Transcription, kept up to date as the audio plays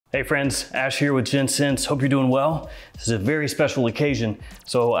Hey friends, Ash here with Gents. Hope you're doing well. This is a very special occasion.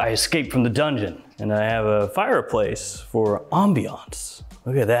 So I escaped from the dungeon and I have a fireplace for ambiance.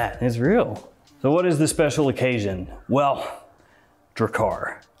 Look at that, it's real. So what is the special occasion? Well,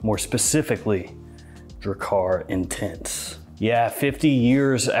 Drakkar. More specifically, Drakkar Intense. Yeah, 50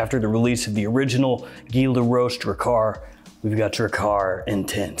 years after the release of the original Guile de Roche Drakkar, we've got Drakkar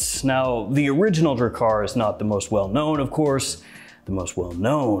Intense. Now, the original Drakkar is not the most well-known, of course. The most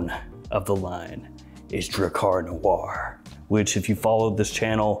well-known of the line is Drakkar Noir, which if you followed this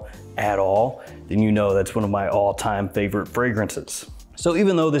channel at all, then you know that's one of my all-time favorite fragrances. So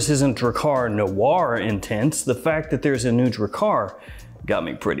even though this isn't Drakkar Noir Intense, the fact that there's a new Drakkar got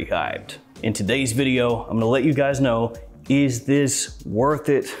me pretty hyped. In today's video, I'm gonna let you guys know, is this worth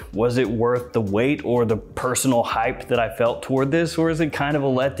it? Was it worth the wait or the personal hype that I felt toward this, or is it kind of a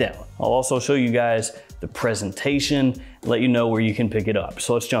letdown? I'll also show you guys the presentation, let you know where you can pick it up.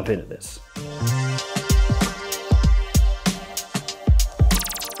 So let's jump into this.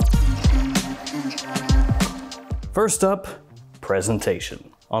 First up, presentation.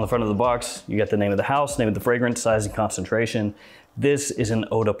 On the front of the box, you got the name of the house, name of the fragrance, size and concentration. This is an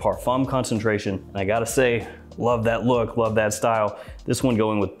eau de parfum concentration. And I gotta say, love that look, love that style. This one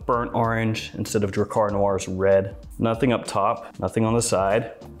going with burnt orange instead of Drakkar Noir's red. Nothing up top, nothing on the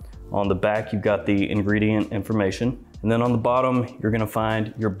side. On the back, you've got the ingredient information. And then on the bottom, you're gonna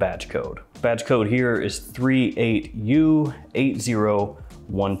find your batch code. Batch code here is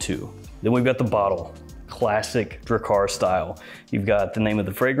 38U8012. Then we've got the bottle, classic Drakkar style. You've got the name of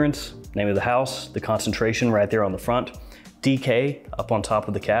the fragrance, name of the house, the concentration right there on the front, DK up on top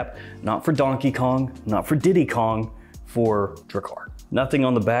of the cap, not for Donkey Kong, not for Diddy Kong, for Drakkar. Nothing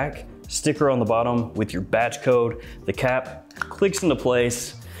on the back, sticker on the bottom with your batch code. The cap clicks into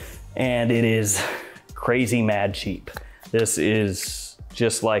place, and it is crazy mad cheap. This is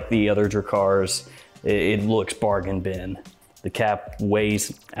just like the other Drakkars. It looks bargain bin. The cap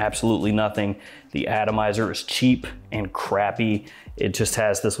weighs absolutely nothing. The atomizer is cheap and crappy. It just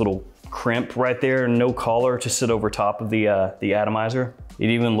has this little crimp right there, no collar to sit over top of the atomizer. It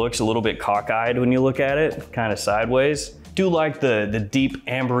even looks a little bit cockeyed when you look at it, kind of sideways. Do like the deep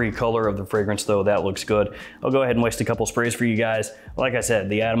ambery color of the fragrance though, that looks good. I'll go ahead and waste a couple sprays for you guys. Like I said,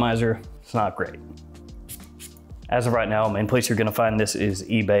 the atomizer, it's not great. As of right now, main place you're gonna find this is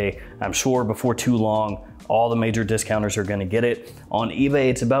eBay. I'm sure before too long, all the major discounters are gonna get it. On eBay,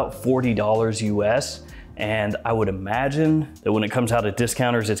 it's about $40 US. And I would imagine that when it comes out at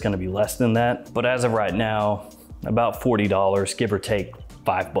discounters, it's gonna be less than that. But as of right now, about $40, give or take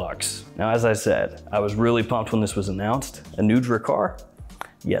 $5. Now, as I said, I was really pumped when this was announced. A new Drakkar?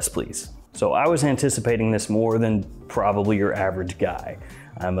 Yes, please. So I was anticipating this more than probably your average guy.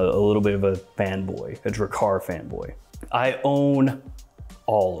 I'm a little bit of a fanboy, a Drakkar fanboy. I own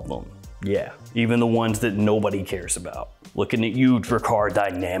all of them. Yeah, even the ones that nobody cares about. Looking at you, Drakkar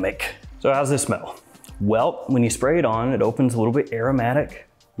Dynamic. So how's this smell? Well, when you spray it on, it opens a little bit aromatic,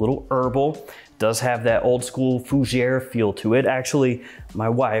 a little herbal. Does have that old school fougere feel to it. Actually, my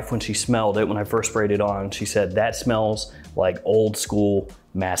wife, when she smelled it, when I first sprayed it on, she said that smells like old school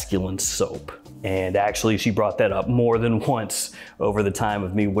masculine soap. And actually, she brought that up more than once over the time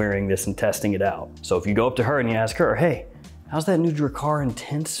of me wearing this and testing it out. So if you go up to her and you ask her, hey, how's that new Drakkar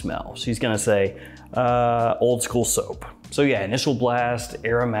Intense smell? She's gonna say, old school soap. So yeah, initial blast,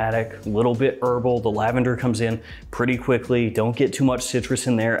 aromatic, a little bit herbal. The lavender comes in pretty quickly. Don't get too much citrus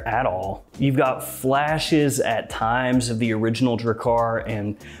in there at all. You've got flashes at times of the original Drakkar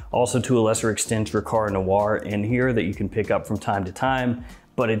and also to a lesser extent Drakkar Noir in here that you can pick up from time to time,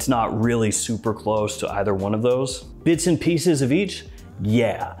 but it's not really super close to either one of those. Bits and pieces of each,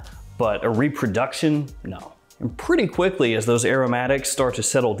 yeah, but a reproduction, no. And pretty quickly as those aromatics start to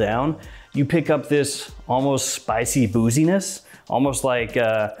settle down, you pick up this almost spicy booziness, almost like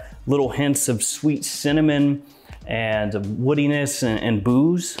little hints of sweet cinnamon and woodiness and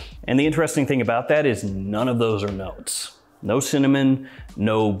booze. And the interesting thing about that is none of those are notes. No cinnamon,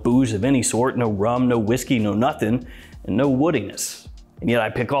 no booze of any sort, no rum, no whiskey, no nothing, and no woodiness. And yet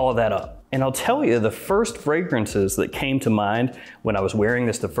I pick all of that up. And I'll tell you, the first fragrances that came to mind when I was wearing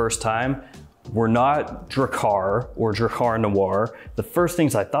this the first time were not Drakkar or Drakkar Noir. The first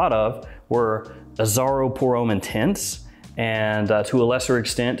things I thought of were Azzaro Pour Homme Intense and to a lesser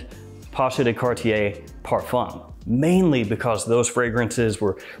extent, Pacha de Cartier Parfum. Mainly because those fragrances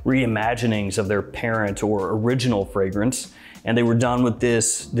were reimaginings of their parent or original fragrance, and they were done with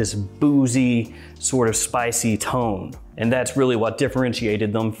this boozy, sort of spicy tone. And that's really what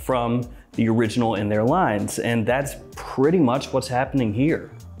differentiated them from the original in their lines. And that's pretty much what's happening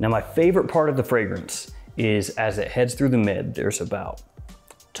here. Now, my favorite part of the fragrance is as it heads through the mid, there's about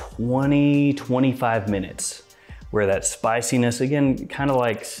 20, 25 minutes, where that spiciness, again, kind of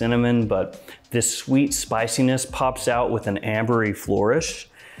like cinnamon, but this sweet spiciness pops out with an ambery flourish,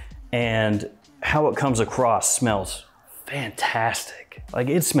 and how it comes across smells fantastic. Like,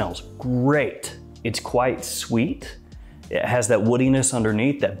 it smells great. It's quite sweet. It has that woodiness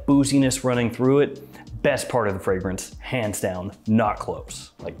underneath, that booziness running through it. Best part of the fragrance, hands down, not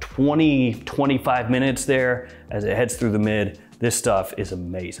close. Like 20, 25 minutes there as it heads through the mid. This stuff is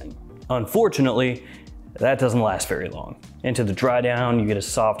amazing. Unfortunately, that doesn't last very long. Into the dry down, you get a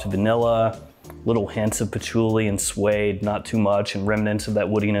soft vanilla, little hints of patchouli and suede, not too much, and remnants of that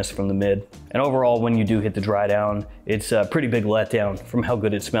woodiness from the mid. And overall, when you do hit the dry down, it's a pretty big letdown from how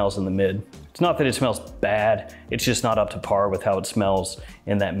good it smells in the mid. It's not that it smells bad, it's just not up to par with how it smells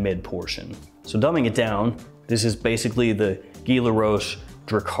in that mid portion. So dumbing it down, this is basically the Guy Laroche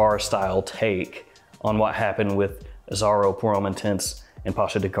Drakkar style take on what happened with Azzaro Pour Homme Intense and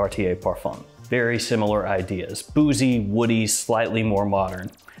Pacha de Cartier Parfum. Very similar ideas, boozy, woody, slightly more modern,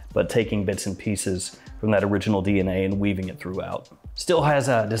 but taking bits and pieces from that original DNA and weaving it throughout. Still has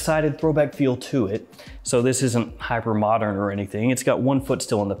a decided throwback feel to it, so this isn't hyper modern or anything. It's got one foot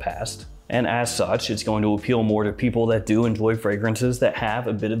still in the past. And as such, it's going to appeal more to people that do enjoy fragrances that have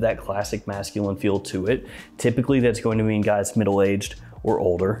a bit of that classic masculine feel to it. Typically, that's going to mean guys middle-aged or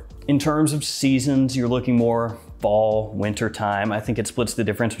older. In terms of seasons, you're looking more fall, winter time. I think it splits the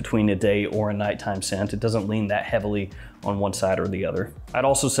difference between a day or a nighttime scent. It doesn't lean that heavily on one side or the other. I'd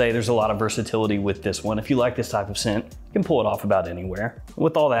also say there's a lot of versatility with this one. If you like this type of scent, you can pull it off about anywhere.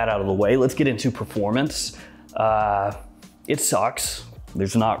 With all that out of the way, let's get into performance. It sucks.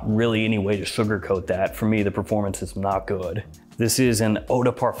 There's not really any way to sugarcoat that. For me, the performance is not good. This is an eau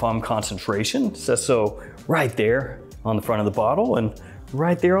de parfum concentration. It says so right there on the front of the bottle and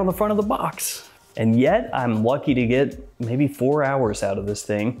right there on the front of the box. And yet I'm lucky to get maybe 4 hours out of this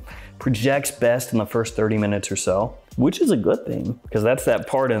thing. Projects best in the first 30 minutes or so, which is a good thing because that's that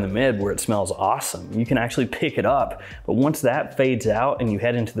part in the mid where it smells awesome. You can actually pick it up, but once that fades out and you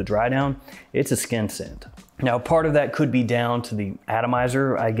head into the dry down, it's a skin scent. Now, part of that could be down to the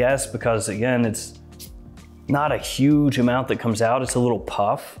atomizer, I guess, because again, it's not a huge amount that comes out, it's a little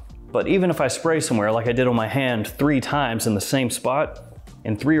puff. But even if I spray somewhere like I did on my hand 3 times in the same spot,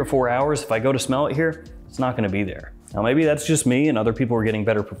 in 3 or 4 hours, if I go to smell it here, it's not gonna be there. Now maybe that's just me and other people are getting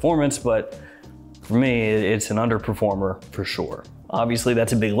better performance, but for me, it's an underperformer for sure. Obviously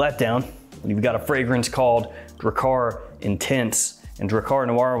that's a big letdown. When you've got a fragrance called Drakkar Intense, and Drakkar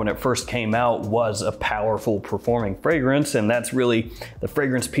Noir, when it first came out, was a powerful performing fragrance, and that's really the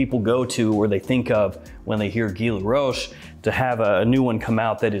fragrance people go to or they think of when they hear Guy Laroche. To have a new one come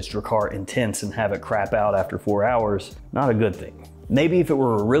out that is Drakkar Intense and have it crap out after 4 hours, not a good thing. Maybe if it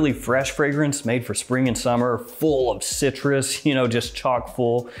were a really fresh fragrance made for spring and summer, full of citrus, you know, just chock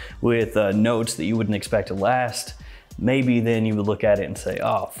full with notes that you wouldn't expect to last, maybe then you would look at it and say,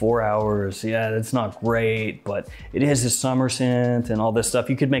 oh, 4 hours, yeah, that's not great, but it is a summer scent and all this stuff.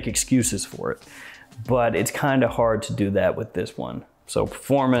 You could make excuses for it, but it's kind of hard to do that with this one. So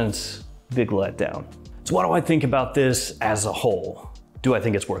performance, big letdown. So what do I think about this as a whole? Do I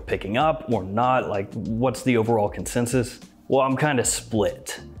think it's worth picking up or not? Like, what's the overall consensus? Well, I'm kind of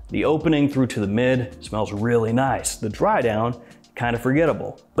split. The opening through to the mid smells really nice. The dry down, kind of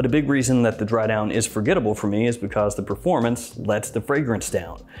forgettable. But a big reason that the dry down is forgettable for me is because the performance lets the fragrance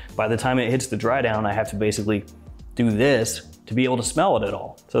down. By the time it hits the dry down, I have to basically do this to be able to smell it at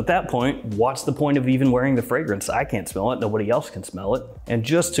all. So at that point, what's the point of even wearing the fragrance? I can't smell it, nobody else can smell it. And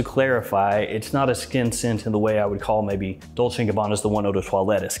just to clarify, it's not a skin scent in the way I would call maybe Dolce & Gabbana's the One Eau de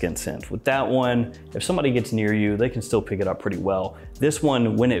Toilette a skin scent. With that one, if somebody gets near you, they can still pick it up pretty well. This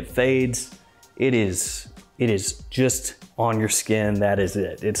one, when it fades, it is just on your skin, that is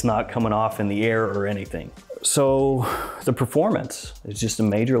it. It's not coming off in the air or anything. So the performance is just a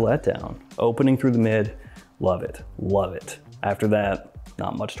major letdown. Opening through the mid, love it, love it. After that,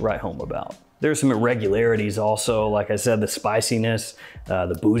 not much to write home about. There's some irregularities also, like I said, the spiciness,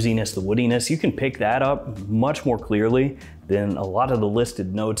 the booziness, the woodiness. You can pick that up much more clearly than a lot of the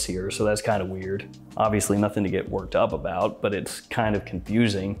listed notes here, so that's kind of weird. Obviously nothing to get worked up about, but it's kind of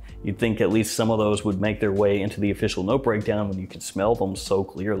confusing. You'd think at least some of those would make their way into the official note breakdown when you can smell them so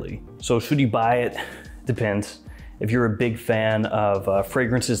clearly. So should you buy it? Depends. If you're a big fan of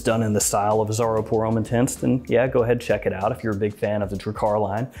fragrances done in the style of Azzaro Pour Homme Intense, then yeah, go ahead and check it out. If you're a big fan of the Drakkar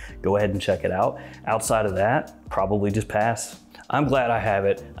line, go ahead and check it out. Outside of that, probably just pass. I'm glad I have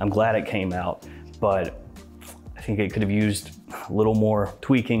it. I'm glad it came out, but I think it could have used a little more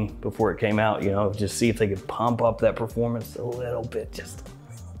tweaking before it came out, you know, just see if they could pump up that performance a little bit, just a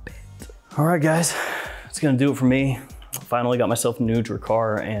little bit. All right, guys, that's gonna do it for me. finally got myself a new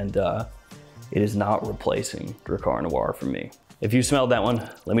Drakkar, and it is not replacing Drakkar Noir for me. If you smelled that one,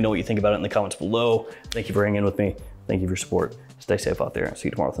 let me know what you think about it in the comments below. Thank you for hanging with me. Thank you for your support. Stay safe out there. See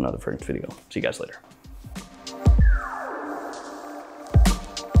you tomorrow with another fragrance video. See you guys later.